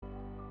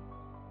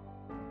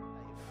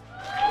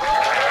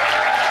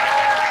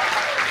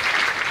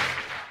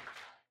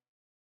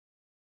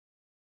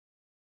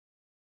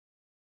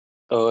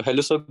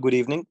Hello, sir. Good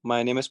evening.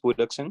 My name is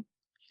Purak Singh.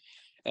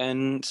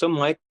 And so,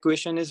 my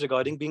question is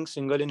regarding being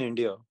single in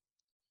India.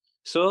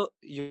 So,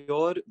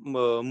 your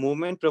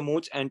movement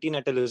promotes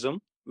anti-natalism,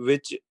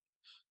 which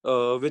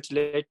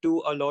led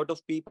to a lot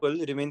of people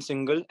remain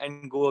single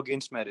and go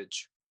against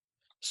marriage.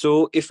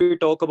 So, if we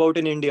talk about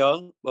in India,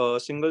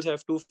 singles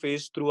have to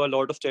face through a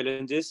lot of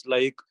challenges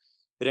like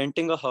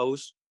renting a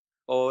house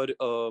or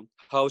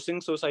housing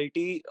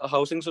society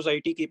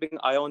keeping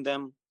eye on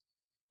them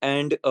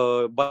and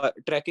by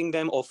tracking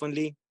them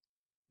oftenly.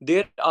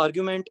 Their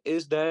argument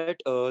is that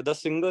the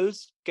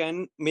singles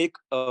can make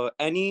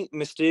any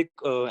mistake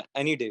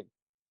any day.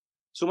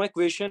 So my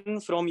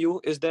question from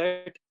you is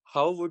that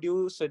how would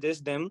you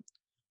suggest them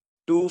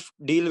to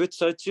deal with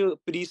such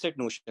preset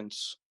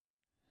notions?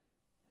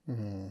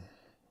 Hmm.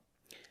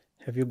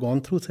 Have you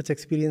gone through such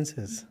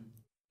experiences?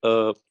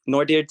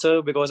 Not yet,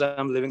 sir, because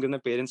I'm living with my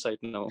parents right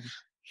now.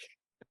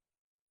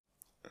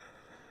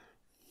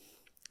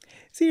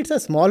 See, it's a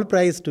small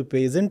price to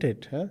pay, isn't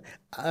it? Huh?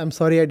 I'm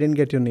sorry I didn't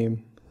get your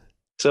name.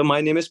 Sir, my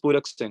name is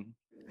Purak Singh.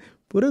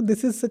 Puru,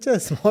 this is such a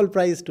small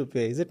price to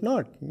pay, is it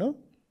not? No?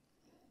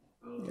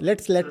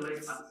 Let's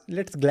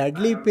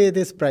gladly pay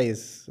this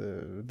price.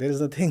 There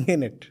is nothing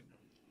in it.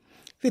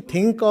 We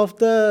think of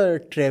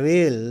the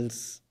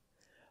travails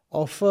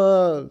of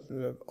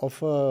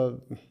a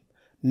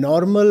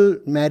normal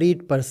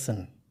married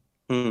person.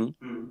 Hmm.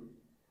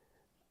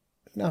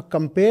 Now,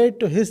 compared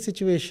to his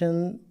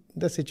situation,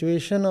 the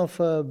situation of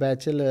a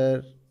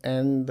bachelor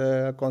and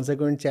the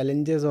consequent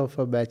challenges of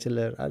a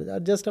bachelor are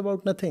just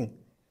about nothing.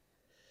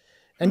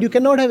 And you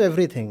cannot have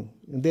everything.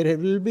 There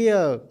will be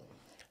a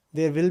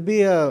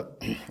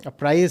a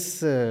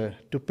price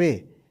to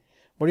pay.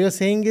 What you're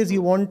saying is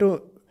you want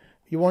to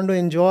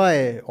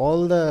enjoy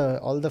all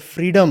the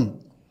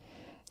freedom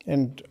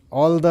and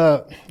all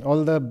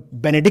the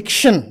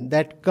benediction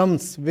that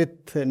comes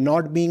with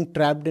not being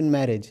trapped in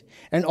marriage,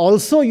 and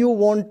also you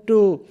want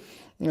to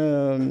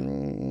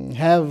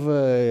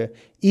have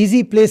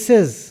easy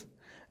places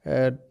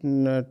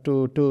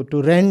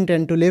to rent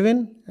and to live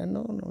in. And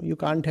no, you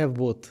can't have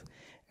both.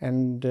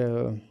 And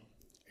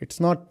it's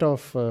not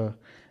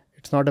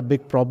a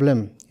big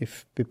problem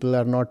if people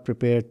are not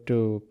prepared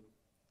to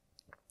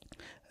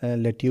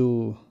let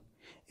you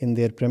in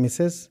their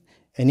premises.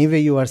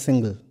 Anyway, you are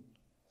single,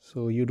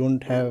 so you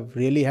don't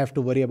really have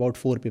to worry about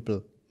four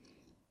people.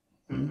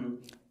 Mm-hmm.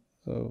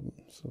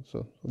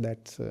 So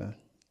that's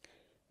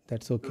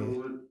okay.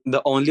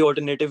 The only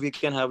alternative we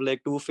can have,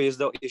 like, to face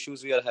the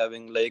issues we are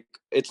having, like,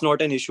 it's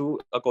not an issue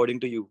according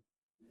to you.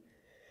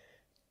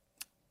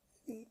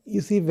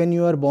 You see, when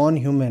you are born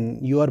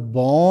human, you are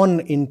born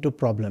into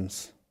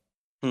problems.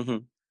 Mm-hmm.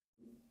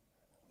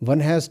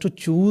 One has to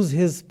choose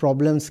his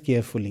problems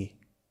carefully.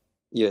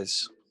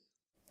 Yes.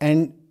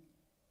 And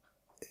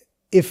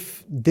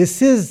if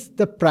this is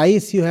the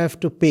price you have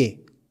to pay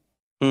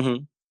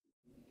Mm-hmm.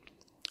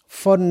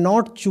 for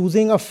not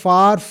choosing a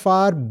far,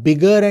 far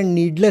bigger and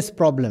needless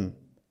problem,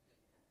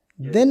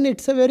 then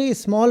it's a very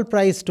small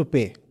price to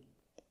pay.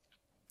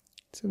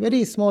 It's a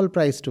very small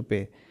price to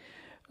pay.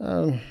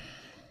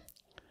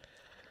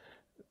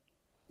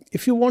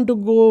 If you want to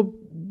go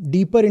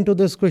deeper into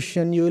this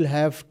question, you will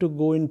have to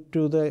go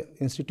into the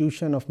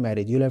institution of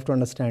marriage. You'll have to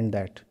understand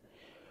that.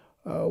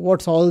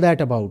 What's all that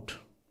about?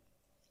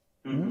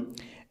 Mm-hmm.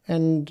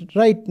 And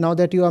right now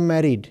that you are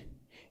married,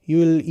 you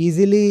will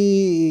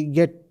easily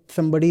get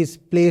somebody's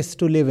place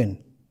to live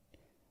in.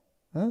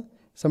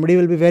 Somebody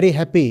will be very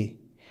happy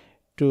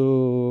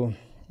to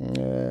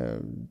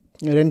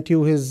rent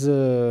you his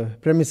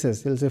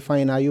premises. He'll say,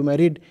 fine, are you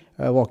married?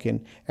 Walk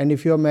in. And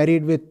if you are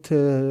married with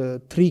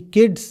 3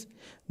 kids,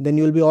 then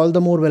you will be all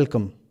the more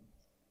welcome.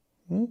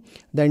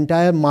 The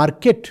entire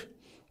market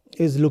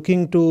is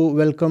looking to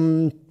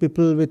welcome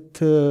people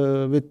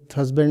with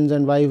husbands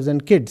and wives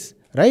and kids,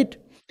 right?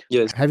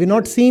 Yes. Have you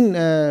not seen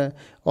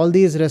all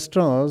these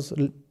restaurants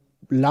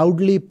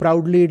loudly,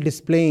 proudly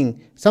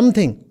displaying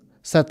something?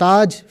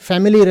 Sataj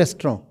Family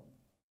Restaurant.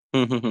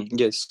 Mm-hmm.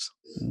 Yes.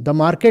 The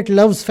market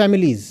loves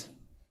families.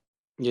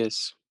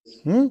 Yes.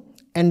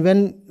 And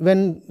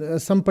when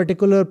some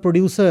particular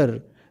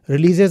producer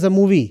releases a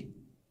movie,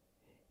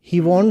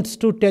 he wants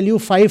to tell you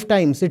 5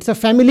 times, it's a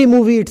family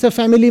movie, it's a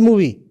family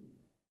movie.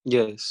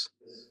 Yes.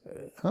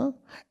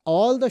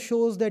 All the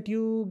shows that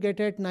you get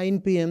at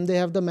 9 p.m., they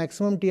have the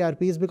maximum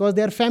TRPs because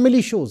they are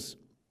family shows.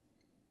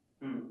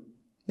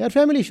 They are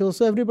family shows,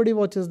 so everybody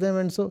watches them.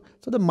 And so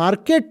the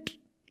market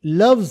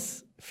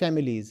loves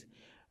families.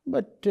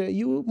 But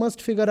you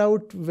must figure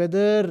out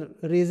whether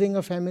raising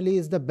a family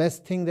is the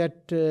best thing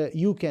that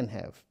you can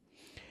have.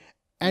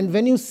 And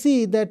when you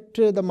see that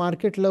the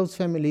market loves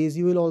families,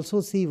 you will also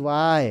see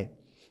why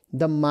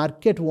the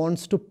market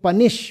wants to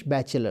punish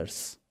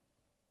bachelors.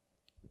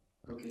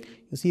 Okay.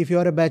 You see, if you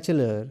are a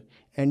bachelor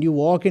and you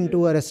walk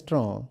into a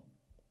restaurant,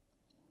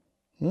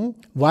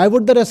 why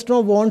would the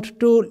restaurant want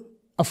to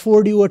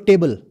afford you a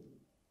table?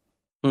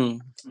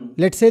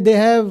 Let's say they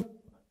have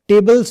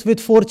tables with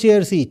 4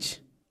 chairs each.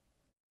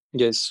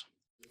 Yes.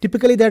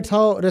 Typically, that's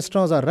how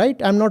restaurants are, right?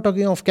 I'm not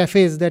talking of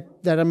cafes that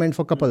are meant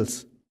for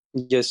couples.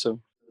 Yes, sir.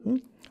 Hmm?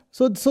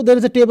 So there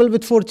is a table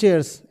with 4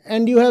 chairs,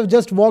 and you have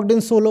just walked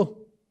in solo,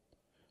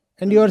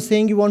 and you are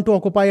saying you want to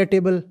occupy a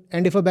table.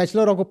 And if a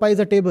bachelor occupies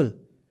a table,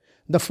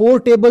 the 4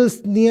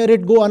 tables near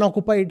it go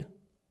unoccupied.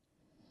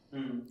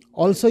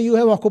 Also, you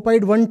have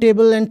occupied one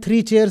table and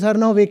 3 chairs are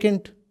now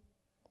vacant.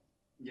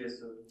 Yes,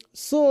 sir.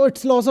 So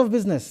it's loss of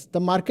business. The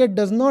market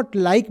does not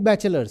like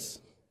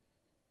bachelors.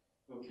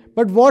 Okay.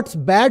 But what's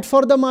bad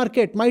for the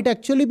market might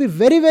actually be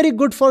very, very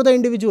good for the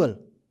individual.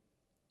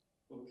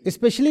 Okay.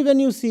 Especially when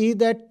you see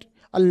that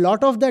a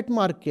lot of that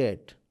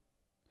market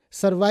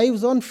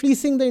survives on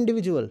fleecing the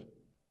individual.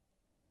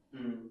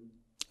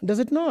 Does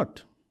it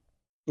not?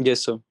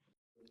 Yes, sir.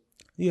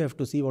 You have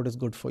to see what is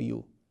good for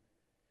you.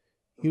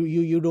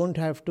 You don't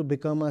have to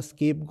become a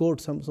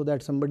scapegoat so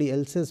that somebody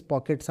else's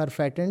pockets are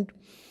fattened,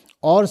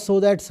 or so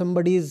that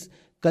somebody's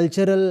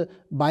cultural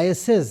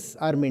biases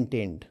are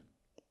maintained.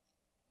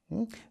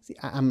 See,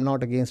 I'm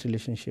not against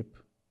relationship.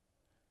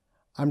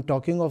 I'm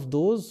talking of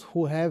those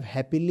who have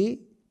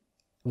happily,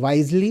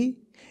 wisely,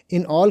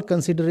 in all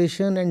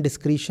consideration and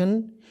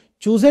discretion,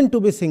 chosen to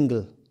be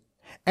single,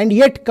 and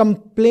yet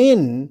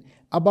complain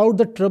about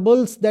the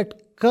troubles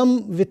that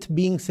come with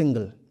being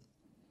single.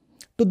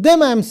 To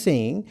them, I am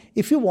saying,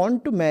 if you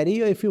want to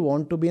marry or if you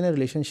want to be in a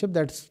relationship,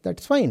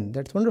 that's fine,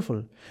 that's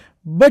wonderful.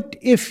 But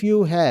if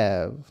you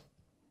have,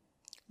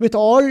 with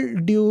all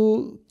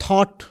due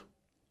thought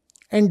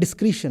and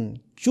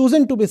discretion,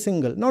 chosen to be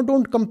single, now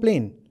don't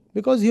complain,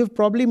 because you have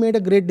probably made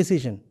a great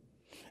decision.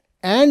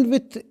 And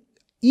with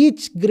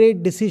each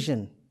great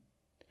decision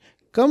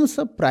comes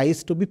a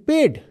price to be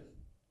paid.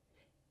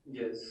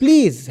 Yes.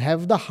 Please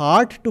have the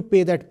heart to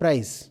pay that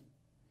price.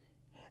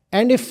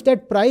 And if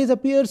that price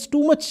appears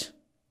too much,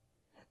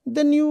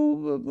 then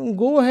you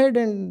go ahead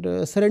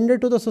and surrender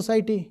to the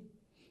society.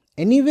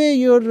 Anyway,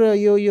 your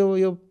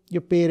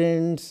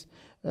parents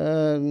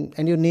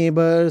and your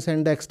neighbors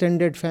and the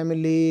extended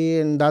family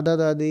and dada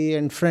dadi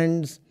and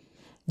friends,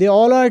 they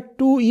all are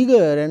too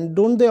eager, and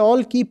don't they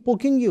all keep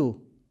poking you?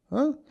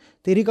 Huh?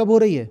 Teri kab ho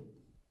rahi hai?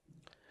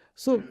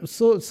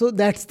 So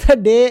that's the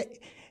day.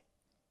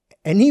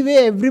 Anyway,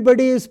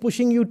 everybody is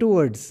pushing you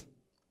towards.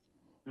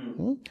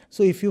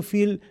 So if you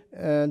feel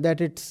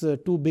that it's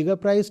too big a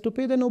price to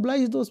pay, then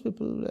oblige those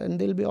people, and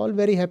they'll be all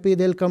very happy.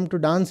 They'll come to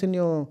dance in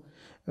your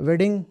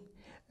wedding,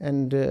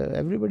 and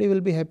everybody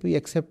will be happy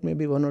except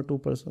maybe 1 or 2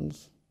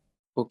 persons.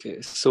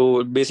 Okay,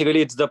 so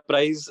basically, it's the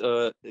price.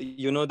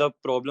 The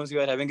problems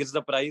you are having is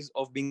the price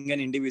of being an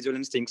individual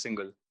and staying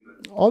single.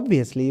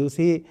 Obviously, you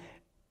see,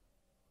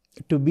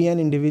 to be an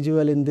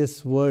individual in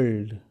this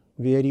world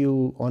where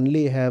you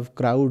only have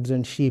crowds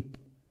and sheep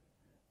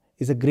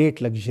is a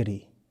great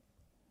luxury.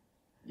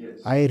 Yes.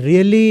 I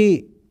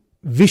really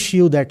wish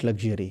you that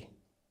luxury.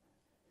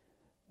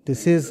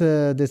 This is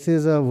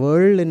a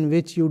world in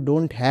which you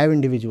don't have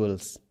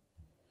individuals.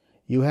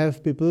 You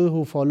have people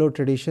who follow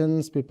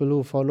traditions, people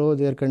who follow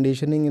their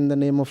conditioning in the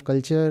name of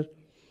culture.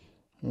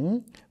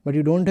 But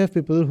you don't have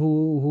people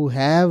who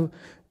have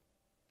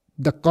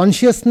the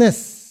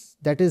consciousness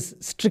that is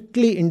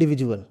strictly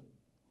individual.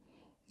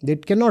 They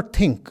cannot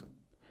think.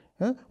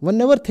 One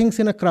never thinks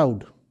in a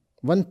crowd.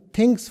 One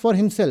thinks for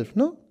himself.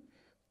 No?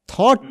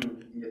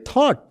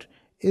 Thought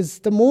is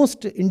the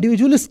most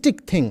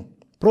individualistic thing,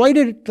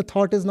 provided the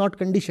thought is not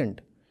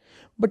conditioned.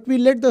 But we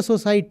let the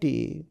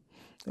society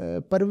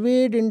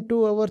pervade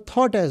into our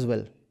thought as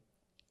well.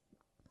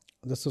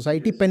 The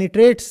society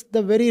penetrates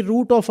the very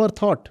root of our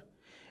thought,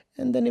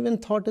 and then even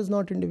thought is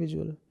not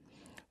individual.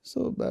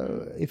 So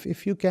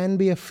if you can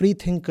be a free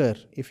thinker,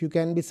 if you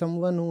can be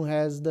someone who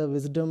has the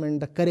wisdom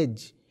and the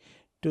courage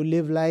to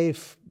live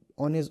life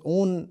on his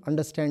own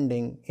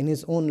understanding, in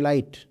his own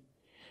light,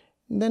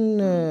 then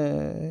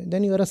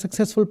you are a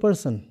successful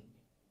person.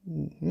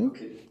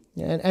 Okay.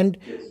 And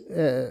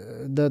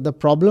the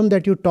problem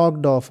that you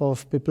talked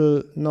of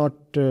people not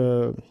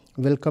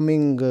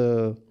welcoming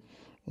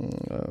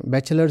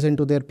bachelors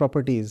into their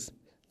properties,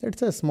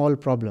 that's a small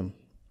problem.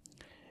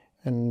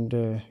 And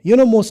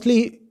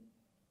mostly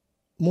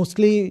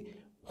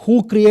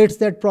who creates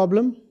that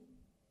problem?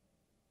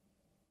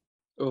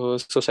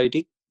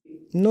 Society.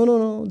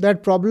 No.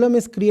 That problem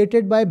is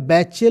created by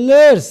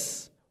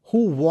bachelors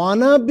who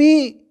wanna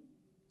be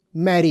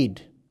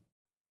married.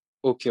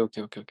 Okay.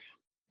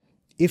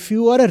 If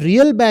you are a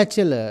real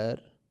bachelor,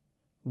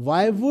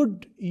 why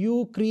would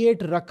you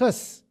create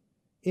ruckus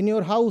in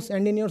your house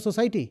and in your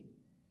society?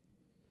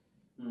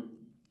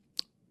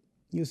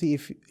 You see,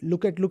 if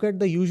look at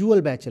the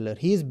usual bachelor,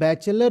 he is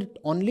bachelor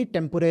only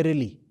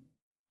temporarily.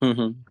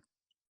 Mm-hmm.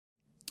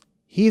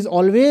 He is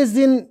always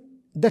in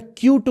the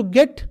queue to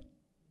get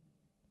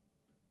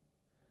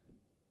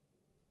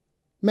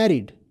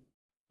married.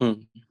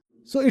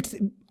 So it's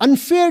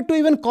unfair to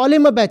even call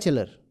him a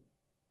bachelor.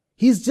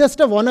 He's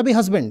just a wannabe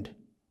husband,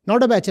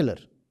 not a bachelor.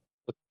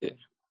 Okay.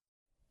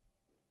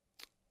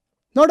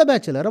 Not a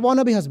bachelor, a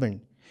wannabe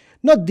husband.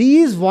 Now,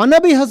 these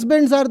wannabe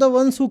husbands are the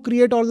ones who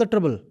create all the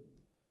trouble.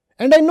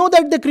 And I know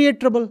that they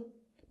create trouble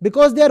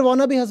because they are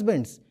wannabe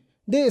husbands.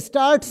 They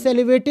start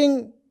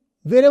salivating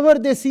wherever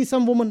they see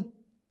some woman.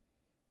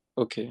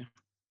 Okay.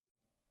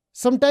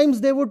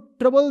 Sometimes they would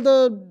trouble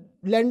the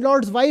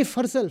landlord's wife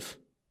herself.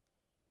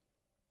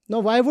 Now,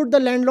 why would the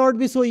landlord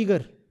be so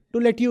eager to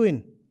let you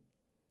in?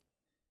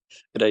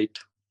 Right.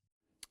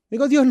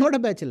 Because you are not a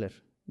bachelor.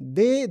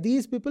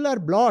 These people are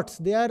blots.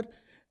 They are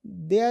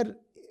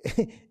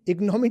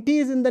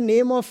ignominies in the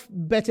name of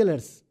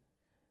bachelors.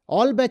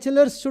 All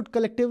bachelors should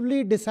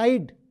collectively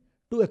decide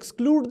to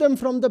exclude them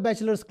from the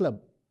bachelors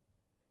club.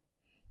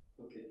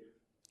 Okay.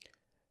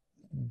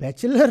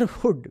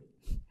 Bachelorhood.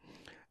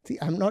 See,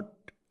 I'm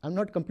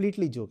not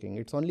completely joking.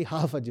 It's only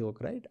half a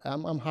joke, right?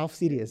 I'm half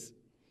serious.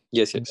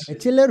 Yes.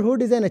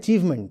 Bachelorhood is an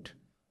achievement.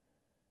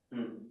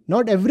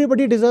 Not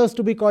everybody deserves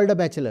to be called a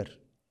bachelor.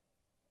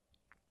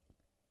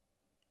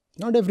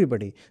 Not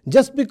everybody.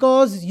 Just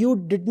because you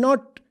did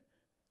not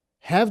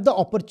have the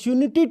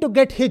opportunity to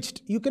get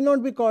hitched, you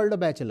cannot be called a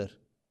bachelor.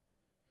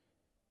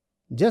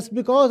 Just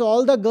because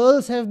all the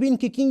girls have been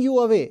kicking you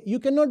away, you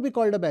cannot be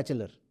called a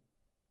bachelor.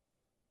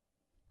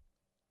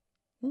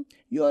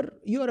 You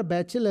are a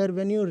bachelor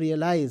when you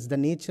realize the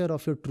nature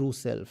of your true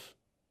self.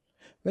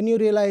 When you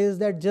realize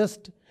that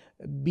just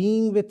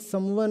being with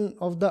someone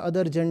of the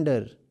other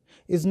gender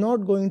is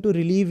not going to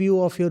relieve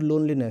you of your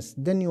loneliness,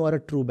 then you are a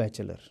true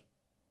bachelor.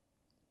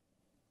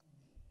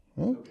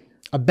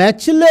 A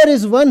bachelor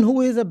is one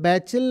who is a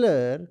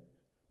bachelor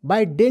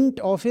by dint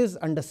of his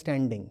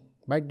understanding,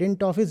 by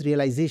dint of his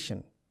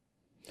realization.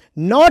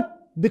 Not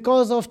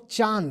because of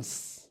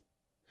chance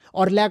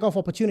or lack of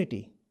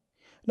opportunity.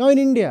 Now in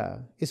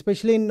India,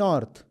 especially in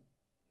North,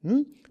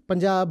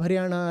 Punjab,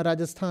 Haryana,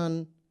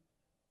 Rajasthan,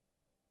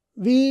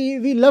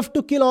 we love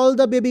to kill all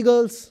the baby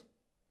girls.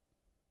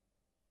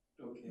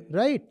 Okay.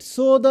 Right?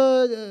 So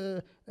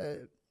the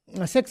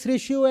sex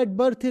ratio at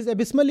birth is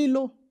abysmally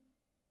low.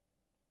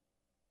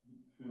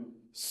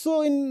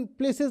 So in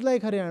places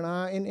like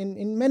Haryana,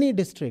 in many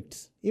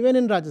districts, even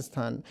in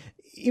Rajasthan,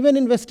 even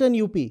in Western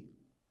UP,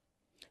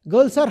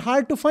 girls are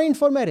hard to find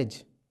for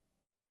marriage.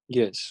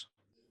 Yes.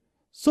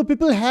 So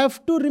people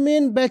have to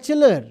remain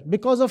bachelor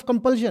because of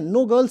compulsion.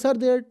 No girls are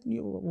there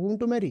whom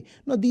to marry.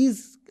 No,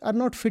 these are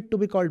not fit to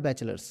be called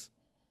bachelors.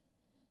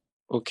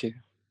 Okay.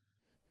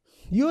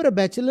 You are a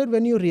bachelor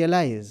when you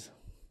realize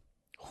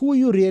who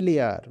you really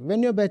are.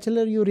 When you're a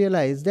bachelor, you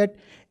realize that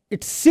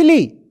it's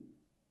silly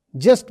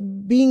just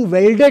being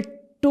welded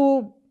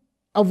to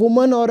a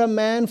woman or a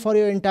man for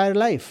your entire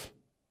life.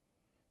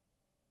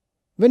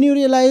 When you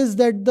realize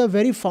that the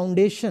very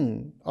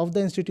foundation of the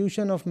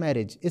institution of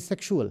marriage is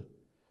sexual,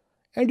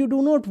 and you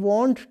do not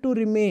want to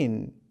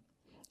remain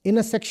in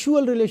a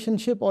sexual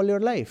relationship all your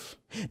life.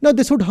 Now,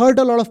 this would hurt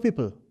a lot of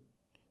people.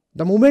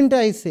 The moment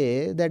I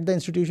say that the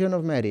institution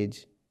of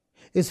marriage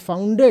is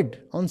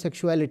founded on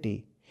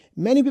sexuality,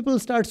 many people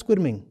start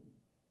squirming.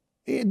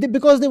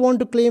 Because they want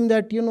to claim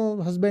that,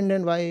 husband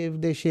and wife,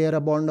 they share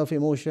a bond of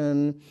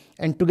emotion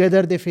and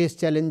together they face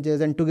challenges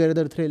and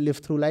together they live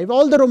through life.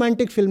 All the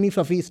romantic, filmy,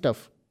 fluffy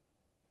stuff.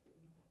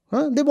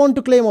 They want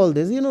to claim all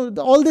this.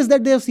 All this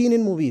that they have seen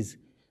in movies.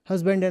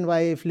 Husband and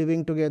wife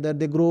living together,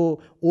 they grow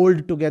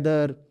old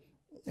together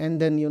and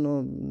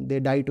then,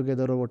 they die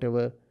together or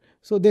whatever.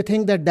 So they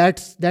think that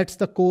that's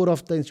the core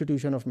of the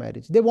institution of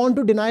marriage. They want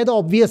to deny the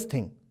obvious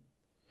thing.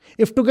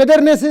 If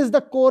togetherness is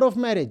the core of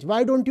marriage,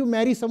 why don't you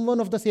marry someone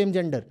of the same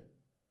gender?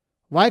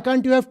 Why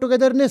can't you have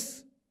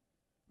togetherness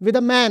with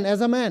a man as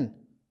a man?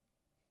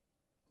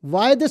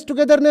 Why this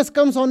togetherness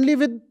comes only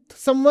with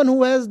someone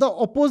who has the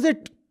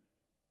opposite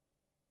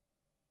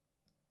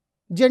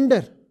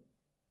gender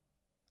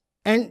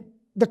and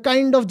the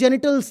kind of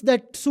genitals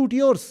that suit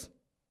yours,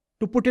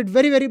 to put it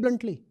very, very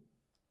bluntly?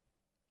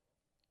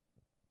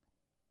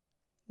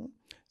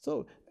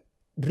 So,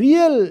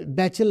 real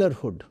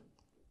bachelorhood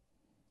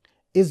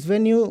is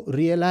when you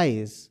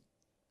realize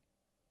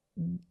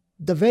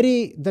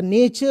the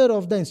nature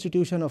of the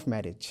institution of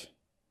marriage.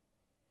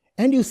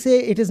 And you say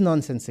it is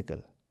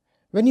nonsensical.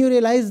 When you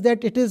realize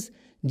that it is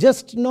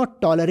just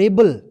not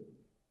tolerable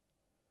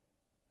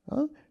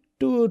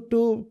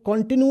to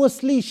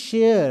continuously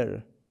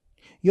share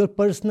your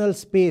personal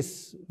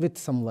space with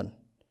someone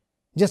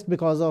just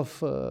because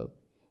of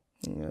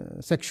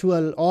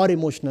sexual or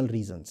emotional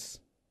reasons.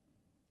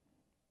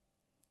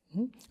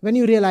 When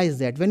you realize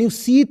that, when you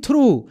see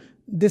through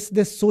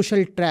this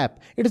social trap,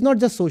 it is not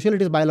just social,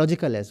 it is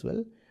biological as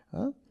well.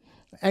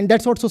 And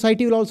that's what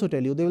society will also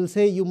tell you. They will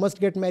say you must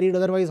get married,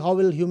 otherwise how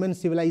will human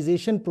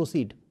civilization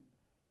proceed?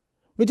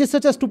 Which is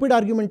such a stupid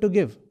argument to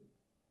give.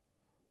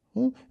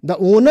 The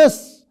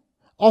onus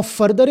of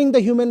furthering the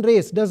human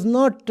race does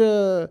not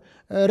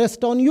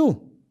rest on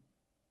you.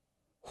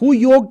 Who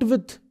yoked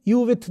with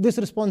you with this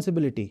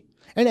responsibility?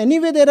 And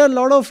anyway, there are a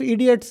lot of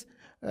idiots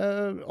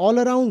all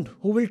around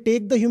who will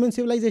take the human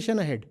civilization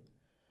ahead.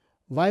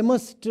 Why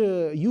must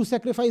you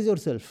sacrifice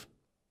yourself?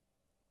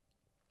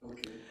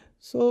 Okay.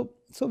 So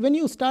when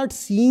you start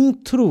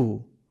seeing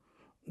through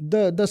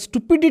the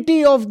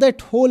stupidity of that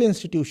whole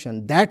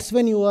institution, that's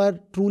when you are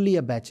truly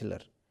a bachelor.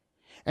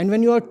 And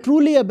when you are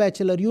truly a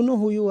bachelor, you know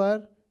who you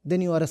are,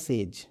 then you are a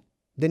sage,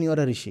 then you are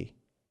a rishi.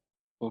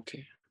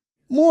 Okay.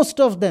 Most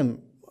of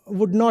them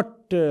would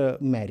not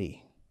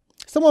marry.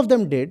 Some of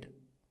them did.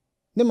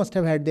 They must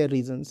have had their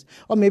reasons.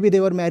 Or maybe they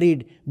were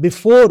married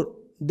before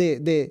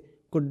they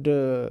could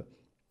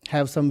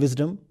have some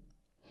wisdom.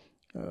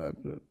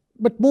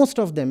 But most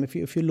of them, if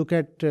you look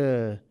at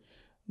the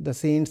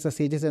saints, the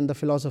sages and the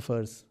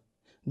philosophers,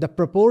 the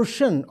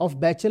proportion of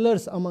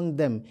bachelors among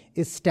them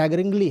is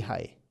staggeringly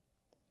high.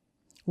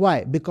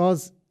 Why?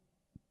 Because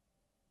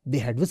they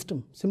had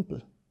wisdom.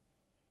 Simple.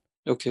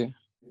 Okay.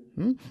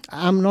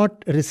 I'm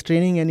not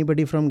restraining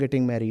anybody from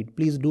getting married.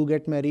 Please do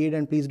get married,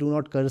 and please do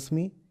not curse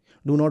me.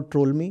 Do not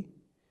troll me.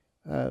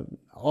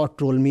 Or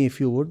troll me if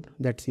you would.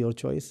 That's your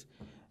choice.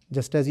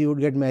 Just as you would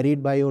get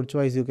married by your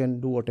choice, you can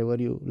do whatever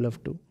you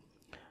love to.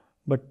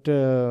 But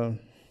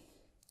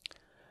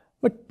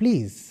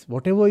please,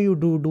 whatever you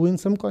do, do in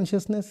some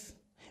consciousness.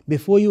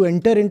 Before you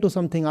enter into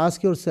something,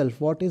 ask yourself,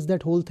 what is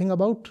that whole thing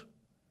about?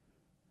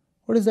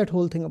 What is that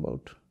whole thing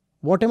about?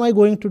 What am I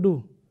going to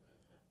do?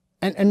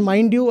 And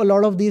mind you, a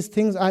lot of these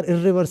things are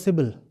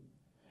irreversible.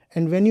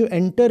 And when you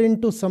enter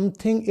into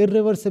something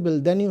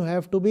irreversible, then you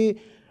have to be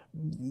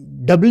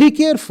doubly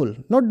careful.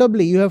 Not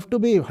doubly, you have to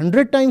be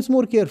 100 times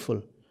more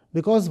careful.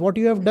 Because what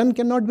you have done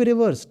cannot be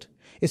reversed.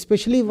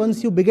 Especially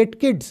once you beget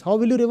kids, how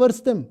will you reverse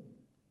them?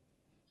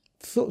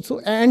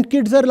 And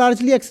kids are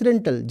largely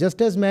accidental.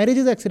 Just as marriage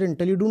is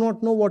accidental, you do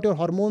not know what your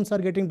hormones are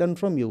getting done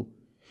from you.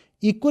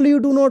 Equally, you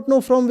do not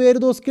know from where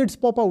those kids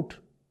pop out.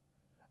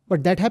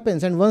 But that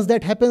happens, and once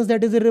that happens,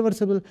 that is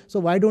irreversible. So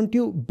why don't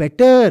you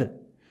better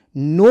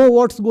know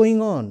what's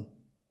going on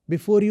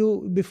before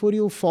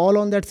you fall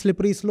on that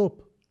slippery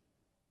slope?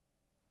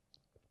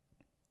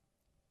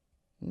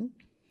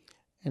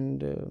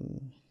 And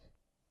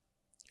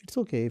it's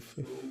okay if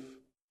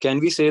Can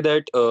we say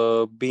that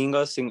being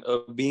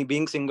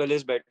single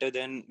is better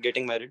than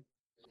getting married?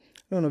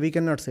 No, we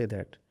cannot say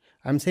that.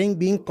 I'm saying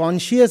being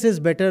conscious is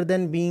better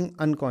than being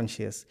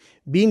unconscious.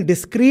 Being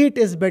discreet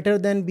is better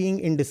than being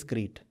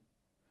indiscreet.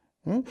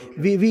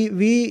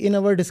 We in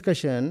our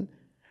discussion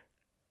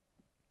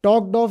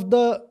talked of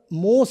the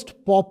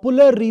most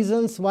popular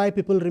reasons why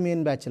people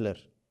remain bachelor.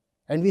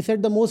 And we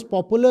said the most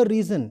popular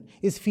reason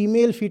is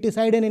female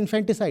feticide and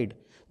infanticide.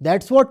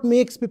 That's what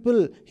makes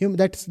people,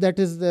 that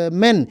is the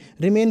men,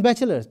 remain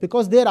bachelors.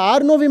 Because there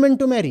are no women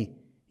to marry.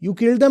 You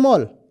killed them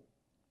all.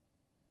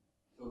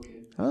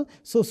 Okay.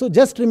 So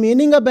just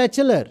remaining a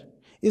bachelor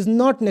is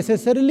not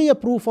necessarily a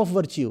proof of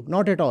virtue.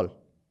 Not at all.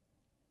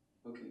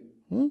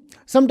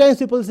 Sometimes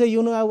people say,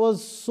 I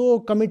was so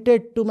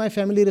committed to my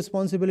family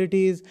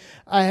responsibilities.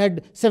 I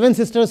had 7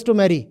 sisters to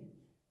marry.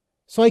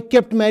 So I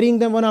kept marrying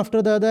them one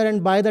after the other,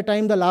 and by the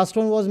time the last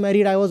one was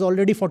married, I was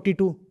already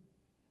 42.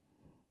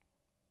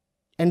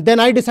 And then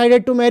I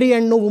decided to marry,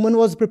 and no woman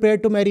was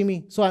prepared to marry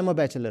me. So I'm a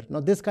bachelor.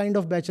 Now this kind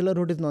of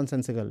bachelorhood is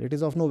nonsensical. It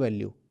is of no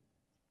value.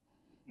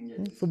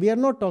 Yes. So we are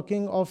not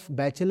talking of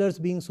bachelors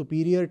being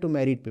superior to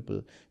married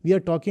people. We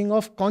are talking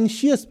of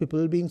conscious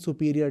people being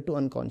superior to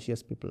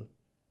unconscious people.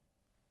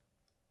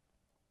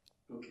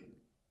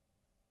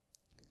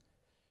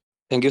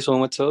 Thank you so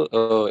much, sir.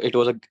 It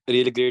was a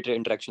really great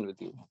interaction with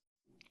you.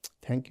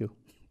 Thank you.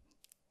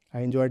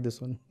 I enjoyed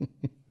this one.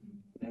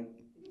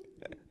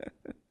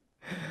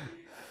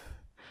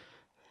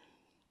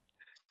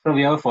 So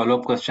we have a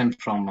follow-up question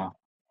from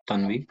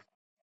Tanvi.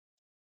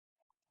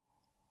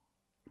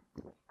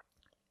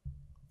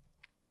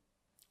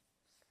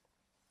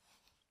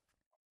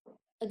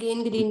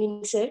 Again, good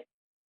evening, sir.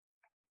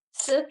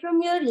 Sir,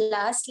 from your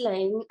last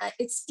line,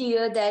 it's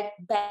clear that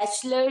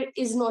bachelor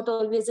is not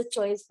always a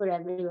choice for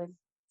everyone.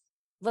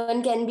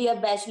 One can be a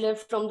bachelor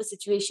from the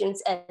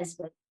situations as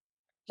well,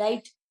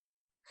 right?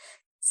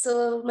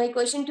 So my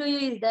question to you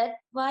is that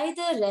why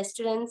the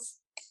restaurants,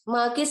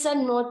 markets are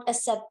not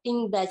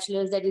accepting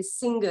bachelors, that is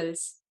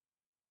singles,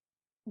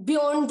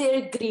 beyond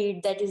their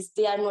greed, that is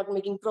they are not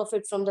making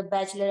profit from the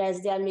bachelor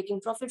as they are making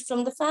profit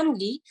from the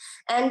family.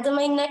 And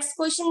my next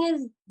question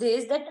is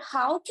this, that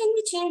how can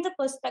we change the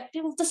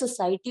perspective of the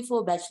society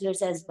for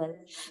bachelors as well?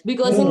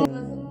 Because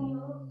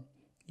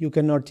you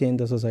cannot change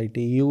the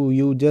society.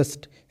 You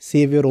just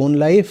save your own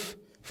life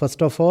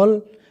first of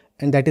all,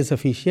 and that is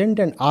sufficient,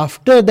 and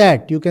after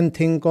that you can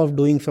think of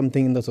doing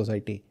something in the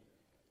society.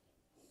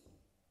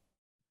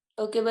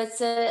 Okay, but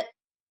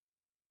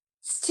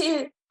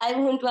still I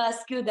want to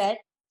ask you that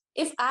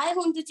if I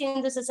want to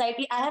change the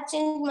society, I have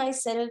changed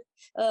myself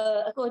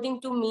according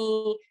to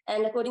me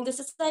and according to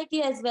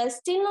society as well.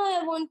 Still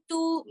now I want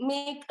to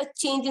make a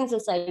change in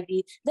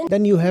society.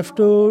 Then you have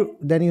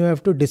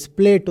to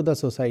display to the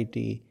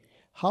society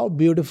how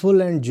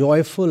beautiful and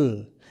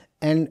joyful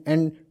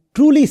and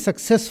truly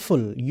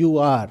successful you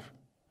are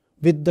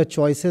with the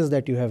choices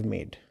that you have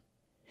made.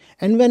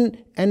 And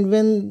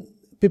when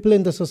people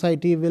in the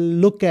society will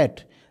look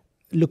at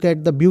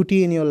the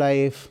beauty in your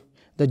life,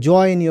 the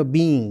joy in your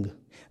being,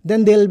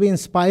 then they'll be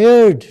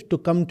inspired to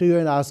come to you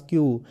and ask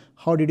you,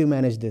 how did you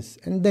manage this?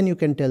 And then you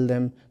can tell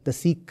them, the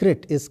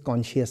secret is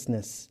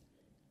consciousness.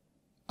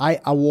 I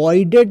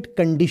avoided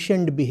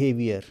conditioned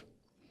behavior.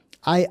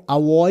 I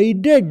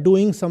avoided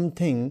doing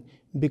something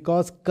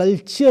because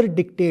culture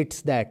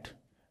dictates that.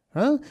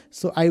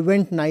 So I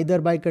went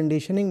neither by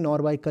conditioning nor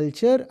by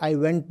culture, I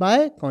went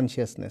by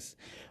consciousness.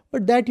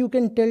 But that you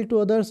can tell to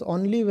others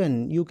only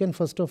when you can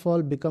first of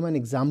all become an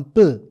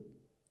example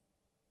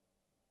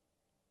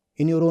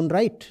in your own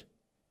right.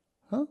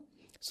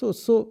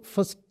 So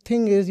first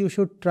thing is you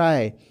should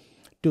try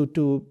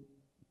to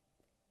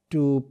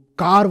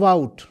carve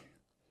out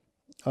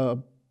a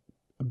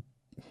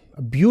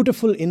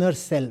beautiful inner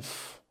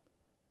self.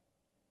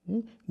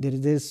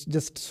 There's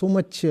just so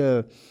much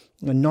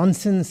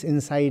nonsense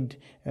inside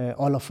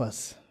all of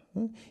us.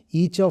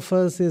 Each of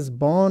us is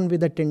born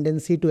with a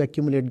tendency to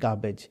accumulate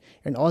garbage,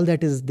 and all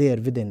that is there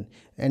within,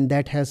 and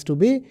that has to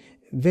be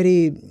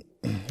very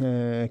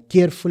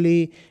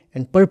carefully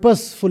and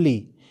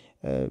purposefully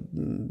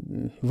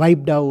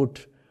wiped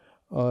out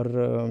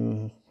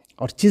or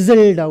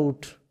chiseled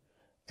out,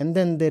 and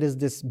then there is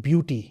this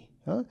beauty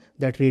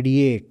that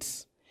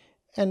radiates.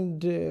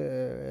 And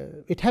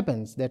it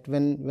happens that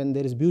when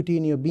there is beauty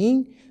in your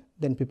being,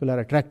 then people are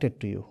attracted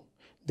to you.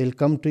 They'll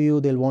come to you,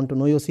 they'll want to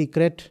know your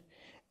secret,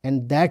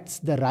 and that's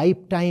the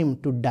ripe time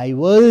to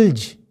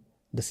divulge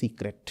the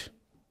secret.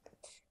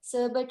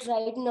 Sir, but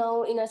right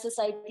now in our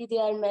society,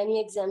 there are many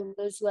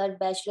examples who are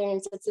bachelor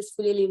and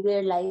successfully live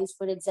their lives.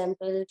 For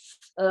example,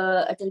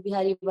 Atal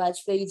Bihari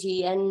Vajpayee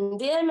ji, and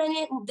there are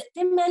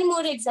many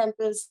more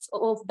examples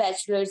of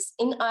bachelors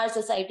in our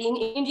society, in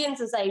Indian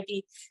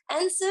society.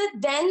 And sir,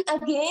 then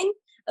again,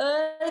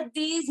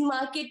 these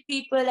market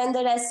people and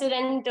the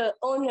restaurant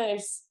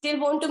owners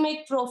still want to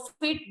make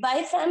profit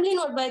by family,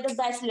 not by the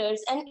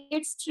bachelors. And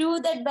it's true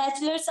that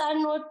bachelors are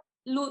not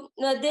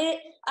they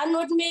are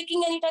not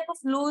making any type of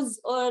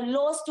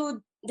loss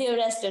to their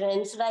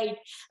restaurants, right?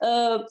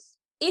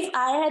 If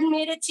I had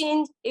made a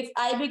change, if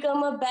I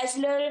become a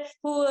bachelor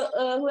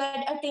who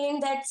had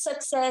attained that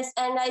success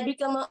and I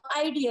become an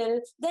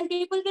ideal, then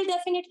people will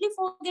definitely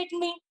forget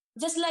me,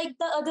 just like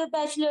the other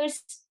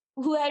bachelors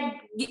who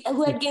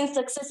had gained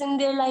success in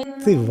their life.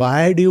 See,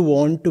 why do you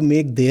want to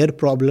make their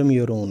problem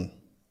your own?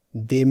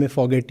 They may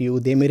forget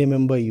you, they may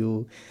remember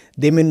you,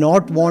 they may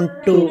not want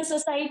In to. the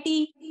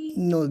society,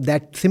 No,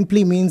 that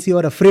simply means you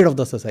are afraid of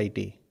the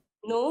society.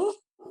 no.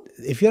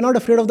 If you're not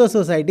afraid of the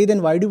society,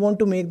 then why do you want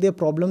to make their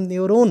problem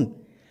your own?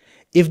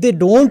 If they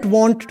don't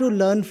want to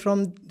learn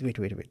from,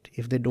 wait.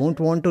 If they don't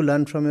want to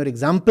learn from your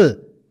example,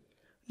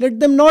 let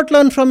them not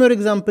learn from your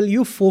example.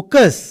 You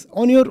focus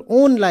on your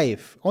own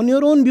life, on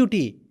your own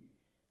beauty.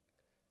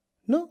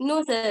 No?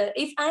 No, sir.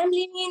 If I am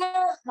living in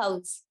a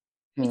house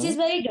which is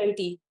very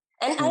dirty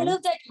and I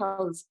love that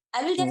house,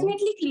 I will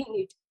definitely clean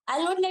it.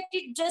 I'll not let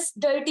it just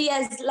dirty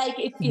as like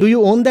it is. Do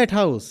you own that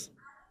house?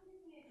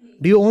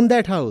 Do you own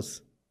that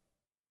house?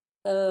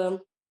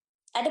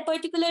 At a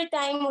particular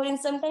time or in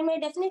some time, I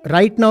definitely.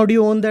 Right now, do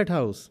you own that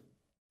house?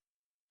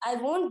 I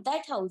want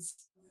that house.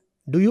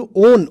 Do you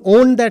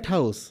own that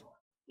house?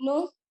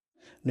 No.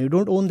 No, you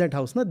don't own that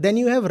house. No? Then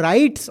you have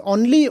rights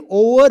only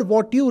over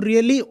what you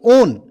really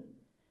own.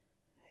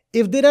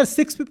 If there are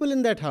 6 people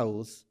in that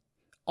house,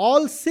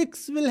 all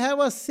 6 will have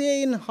a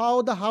say in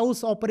how the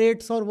house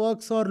operates or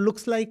works or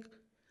looks like.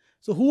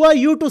 So who are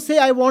you to say,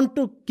 I want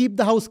to keep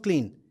the house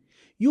clean?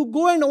 You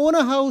go and own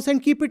a house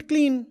and keep it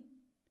clean.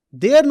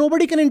 There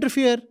nobody can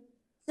interfere.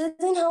 So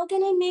then how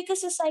can I make a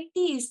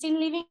society still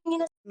living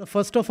in a... No,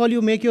 first of all,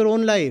 you make your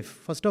own life.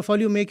 First of all,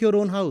 you make your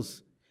own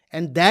house.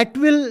 And that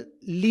will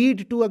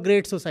lead to a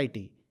great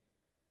society.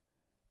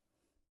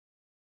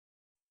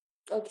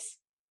 Okay.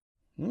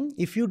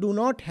 If you do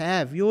not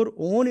have your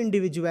own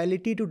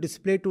individuality to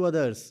display to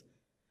others,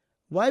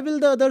 why will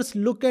the others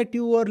look at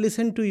you or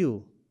listen to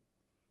you?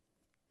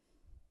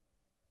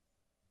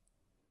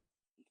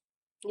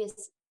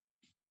 Yes.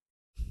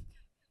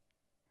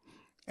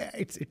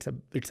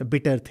 It's a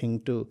bitter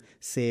thing to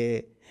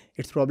say.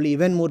 It's probably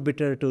even more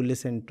bitter to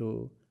listen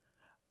to.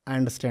 I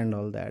understand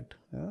all that.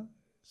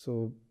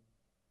 So,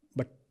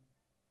 but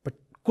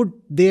could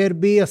there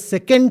be a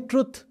second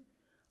truth?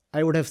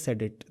 I would have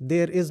said it.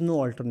 There is no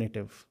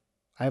alternative.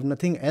 I have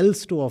nothing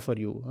else to offer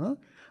you.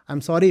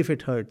 I'm sorry if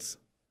it hurts.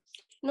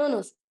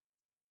 No.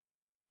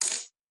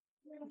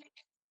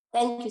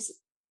 Thank you, sir.